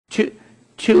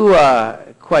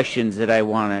Two questions that I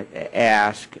want to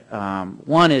ask.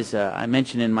 One is I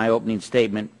mentioned in my opening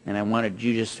statement, and I wanted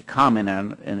you just to comment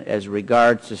on as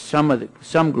regards to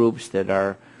some groups that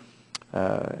are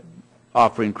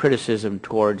offering criticism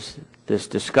towards this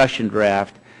discussion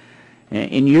draft.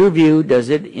 In your view, does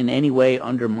it in any way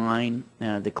undermine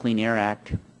the Clean Air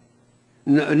Act?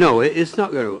 No, it's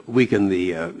not going to weaken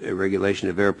the regulation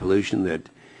of air pollution that,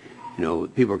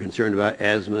 people are concerned about,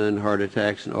 asthma and heart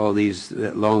attacks and all these,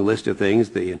 that long list of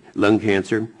things, the lung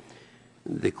cancer.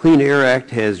 The Clean Air Act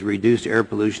has reduced air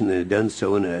pollution and done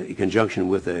so in a conjunction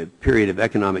with a period of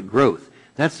economic growth.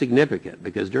 That's significant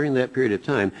because during that period of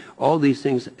time, all these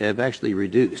things have actually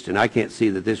reduced, and I can't see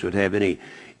that this would have any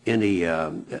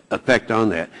effect on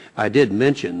that. I did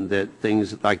mention that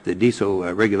things like the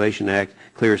Diesel Regulation Act,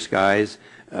 Clear Skies,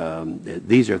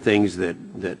 these are things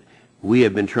that we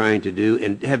have been trying to do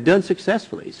and have done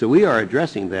successfully. So we are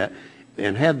addressing that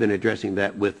and have been addressing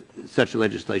that with such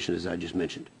legislation as I just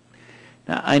mentioned.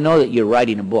 Now, I know that you're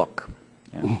writing a book.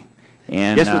 Yeah.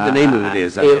 And, guess what the name of it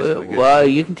is? Well,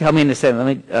 you can tell me in a second.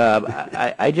 Let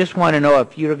me. I just want to know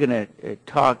if you're going to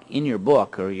talk in your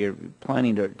book, or you're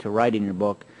planning to write in your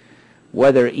book,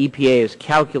 whether EPA has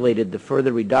calculated the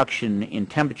further reduction in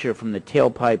temperature from the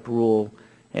tailpipe rule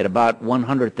at about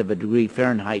 1/100th of a degree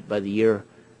Fahrenheit by the year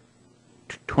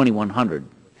 2100.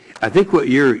 I think what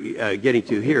you're getting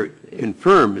to here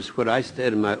confirms what I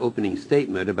said in my opening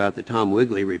statement about the Tom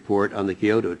Wigley report on the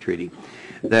Kyoto Treaty,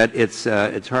 that it's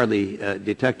hardly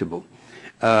detectable.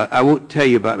 I won't tell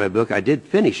you about my book. I did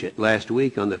finish it last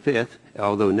week on the 5th,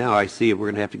 although now I see we're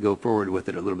going to have to go forward with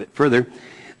it a little bit further.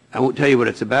 I won't tell you what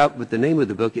it's about, but the name of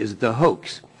the book is The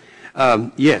Hoax.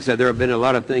 Yes, there have been a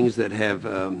lot of things that have,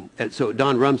 so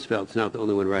Don Rumsfeld's not the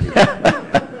only one writing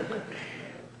it.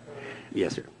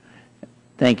 Yes, sir.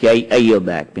 Thank you. I yield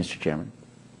back, Mr. Chairman.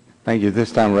 Thank you.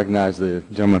 This time I recognize the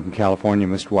gentleman from California,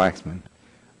 Mr. Waxman.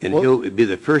 And he'll be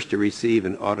the first to receive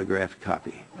an autographed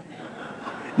copy.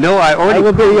 No, I already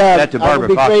that to Barbara I will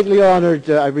be greatly honored.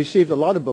 I received a lot of books.